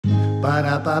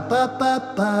Para pa pa pa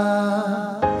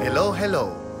pa. Hello,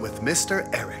 hello, with Mr.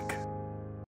 Erik.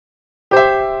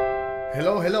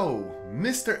 Hello,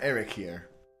 Mr. Erik here.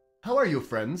 How are you,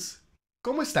 friends?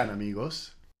 ¿Cómo están,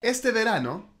 amigos? Este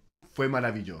verano fue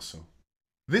maravilloso.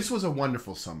 This was a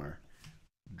wonderful summer.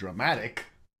 Dramatic,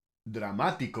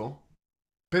 dramático,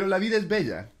 pero la vida es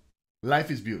bella.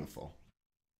 Life is beautiful.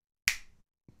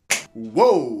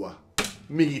 ¡Wow!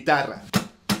 Mi guitarra.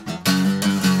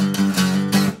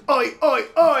 Oi, oi,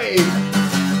 oi!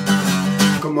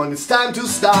 Come on, it's time to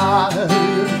start.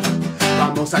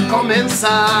 Vamos a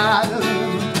comenzar.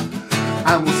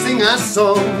 I will sing a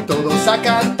song, todos a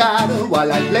cantar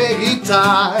while I play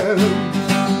guitar.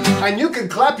 And you can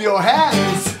clap your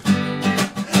hands,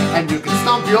 and you can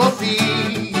stomp your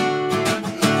feet.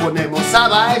 Ponemos a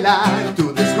bailar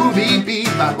to this groovy beat.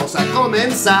 Vamos a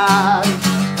comenzar.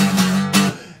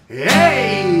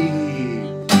 Hey!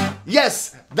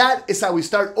 Yes, that is how we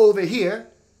start over here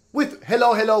with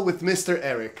Hello, hello with Mr.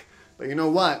 Erik. But you know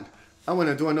what? I want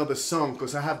to do another song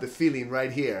because I have the feeling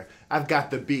right here. I've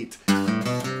got the beat.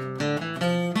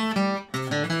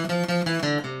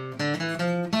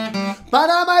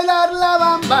 Para bailar la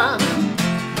bamba,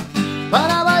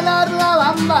 para bailar la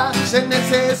bamba, se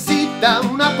necesita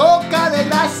una poca de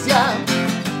gracia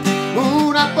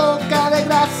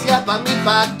pa' mi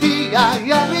partida.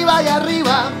 Y arriba,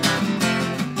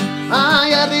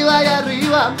 ay, arriba y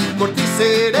arriba, por ti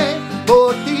seré,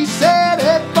 por ti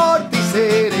seré, por ti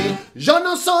seré. Yo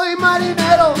no soy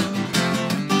marinero,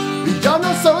 yo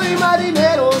no soy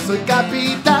marinero, soy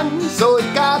capitán,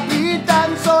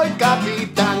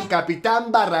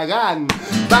 capitán Barragán.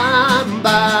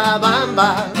 Bamba,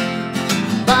 bamba,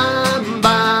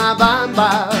 bamba,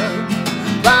 bamba,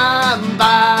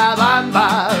 bamba,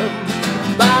 bamba,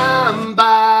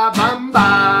 bamba, bamba,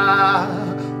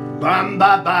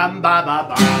 bamba, bamba,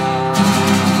 bamba.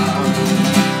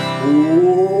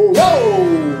 Whoa!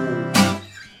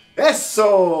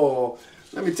 Eso!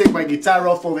 Let me take my guitar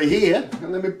off over here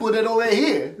and let me put it over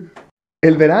here.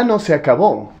 El verano se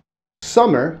acabó.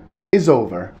 Summer is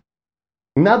over.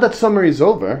 Now that summer is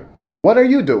over, what are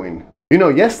you doing? You know,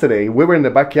 yesterday we were in the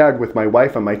backyard with my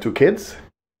wife and my two kids,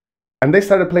 and they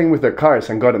started playing with their cars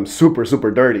and got them super,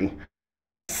 super dirty.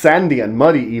 Sandy and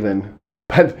muddy even.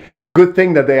 But good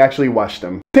thing that they actually washed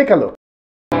them. Take a look.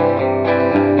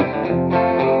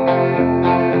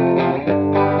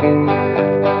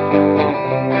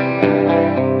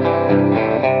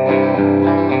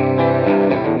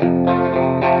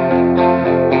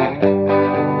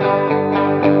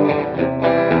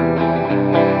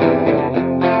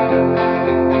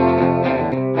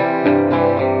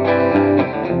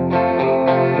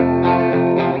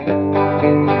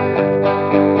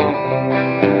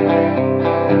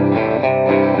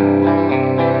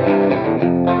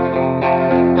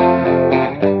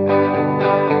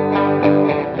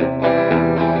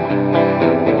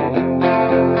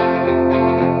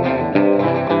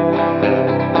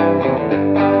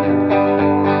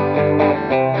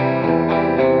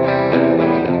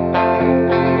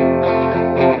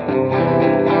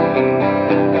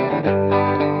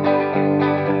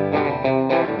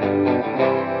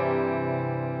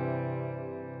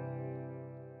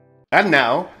 And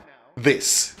now,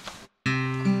 this.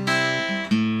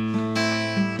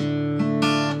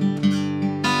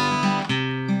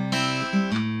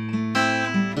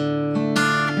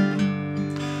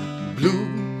 Blue,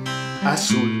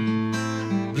 azul,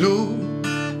 blue,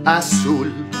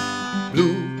 azul,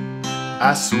 blue,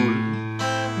 azul,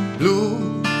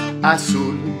 blue,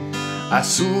 azul,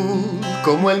 azul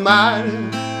como el mar.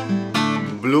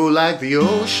 Blue like the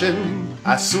ocean,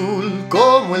 azul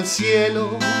como el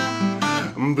cielo.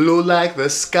 Blue like the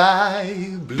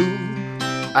sky, blue,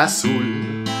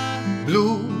 azul,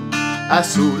 blue,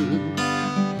 azul,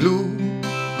 blue,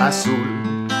 azul,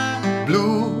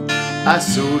 blue,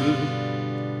 azul,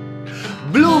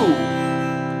 blue,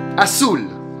 azul.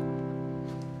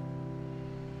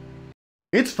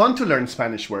 It's fun to learn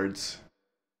Spanish words.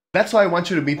 That's why I want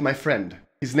you to meet my friend.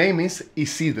 His name is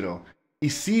Isidro.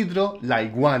 Isidro la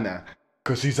Iguana,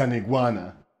 because he's an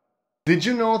iguana. Did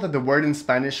you know that the word in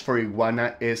Spanish for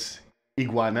iguana is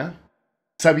iguana?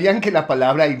 ¿Sabían que la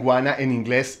palabra iguana en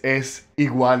inglés es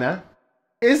iguana?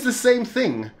 It's the same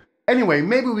thing. Anyway,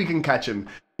 maybe we can catch him.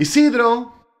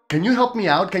 Isidro, can you help me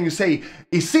out? Can you say,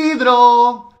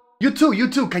 Isidro? You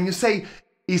too. Can you say,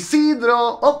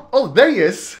 Isidro? Oh, there he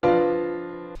is.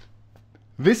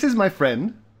 This is my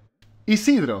friend,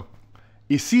 Isidro.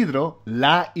 Isidro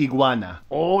la Iguana.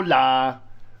 Hola.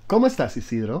 ¿Cómo estás,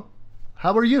 Isidro?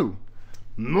 How are you?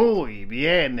 Muy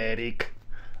bien, Erik.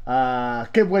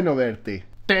 Qué bueno verte.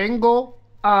 Tengo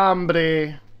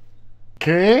hambre.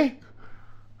 ¿Qué?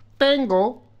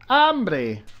 Tengo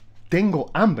hambre. Tengo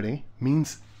hambre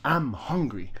means I'm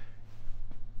hungry.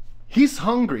 He's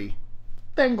hungry.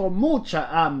 Tengo mucha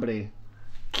hambre.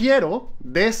 Quiero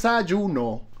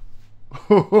desayuno.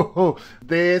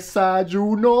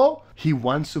 Desayuno. He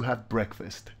wants to have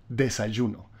breakfast.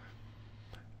 Desayuno.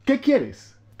 ¿Qué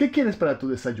quieres? ¿Qué quieres para tu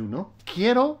desayuno?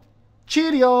 Quiero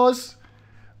Cheerios.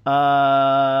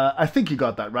 I think you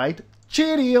got that right.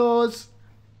 Cheerios.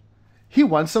 He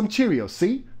wants some Cheerios,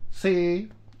 ¿sí? Sí.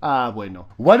 Ah, bueno.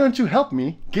 Why don't you help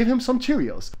me give him some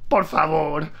Cheerios? Por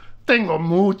favor. Tengo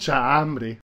mucha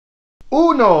hambre.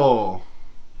 1.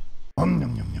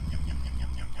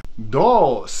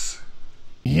 2.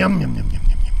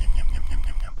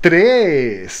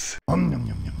 3.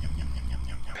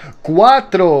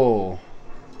 4.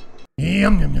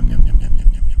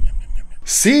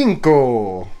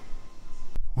 5.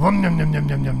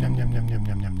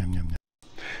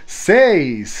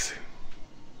 6.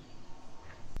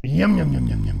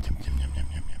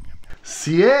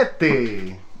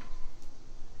 7.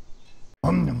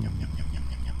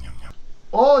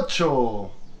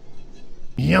 8.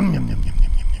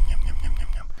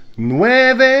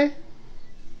 9.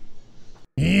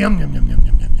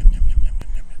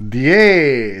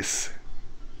 10.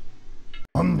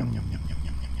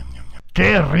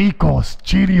 ¡Qué ricos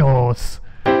Cheerios!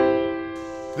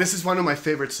 This is one of my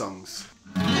favorite songs.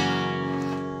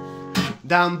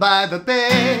 Down by the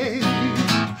bay,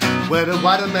 where the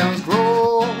watermelons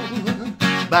grow,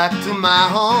 back to my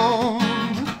home,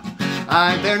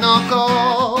 I dare not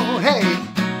go. Hey,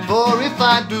 for if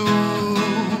I do,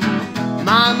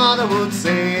 my mother would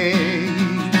say,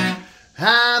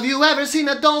 have you ever seen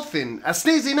a dolphin, a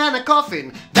sneezing and a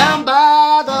coughing, down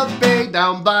by the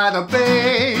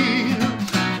bay,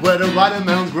 where the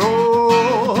watermelons grow,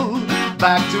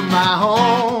 back to my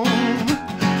home,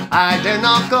 I dare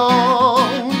not go,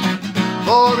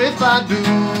 for if I do,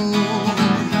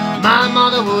 my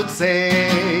mother would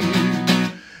say,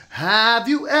 have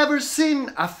you ever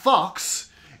seen a fox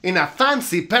in a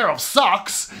fancy pair of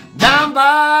socks, down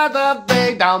by the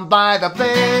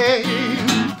bay,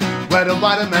 where the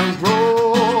watermelons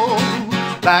grow,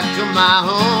 back to my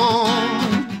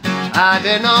home, I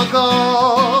dare not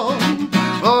go,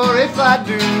 for if I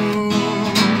do,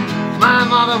 my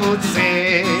mother would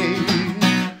say,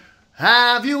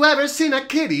 have you ever seen a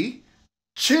kitty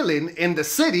chilling in the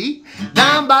city,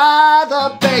 down by the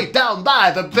bay,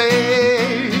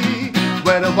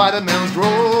 where the watermelons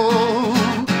grow,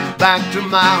 back to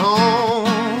my home,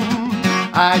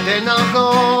 I dare not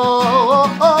go,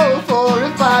 for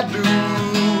if I do,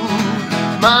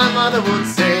 my mother would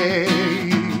say,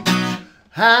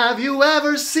 have you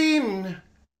ever seen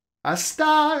a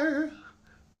star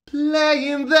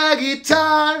playing the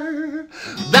guitar,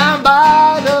 down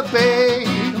by the bay,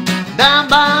 down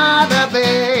by the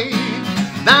bay,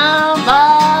 down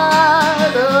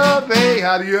by the bay?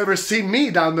 Have you ever seen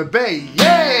me down the bay?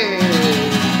 Yeah!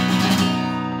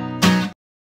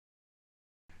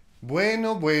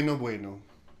 Bueno.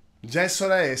 Ya es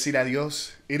hora de decir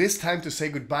adiós. It is time to say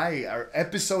goodbye. Our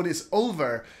episode is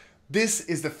over. This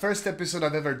is the first episode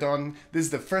I've ever done. This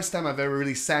is the first time I've ever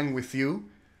really sang with you.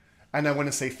 And I want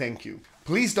to say thank you.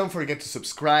 Please don't forget to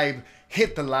subscribe,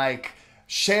 hit the like,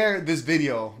 share this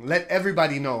video, let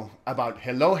everybody know about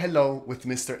Hello with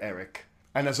Mr. Erik.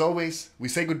 And as always, we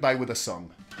say goodbye with a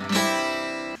song.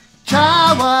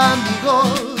 Ciao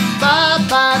amigos, bye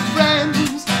bye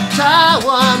friends, ciao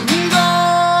amigos.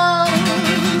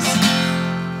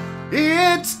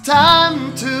 It's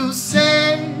time to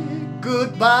say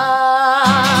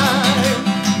goodbye.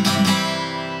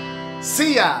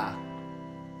 See ya.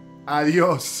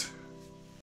 Adiós.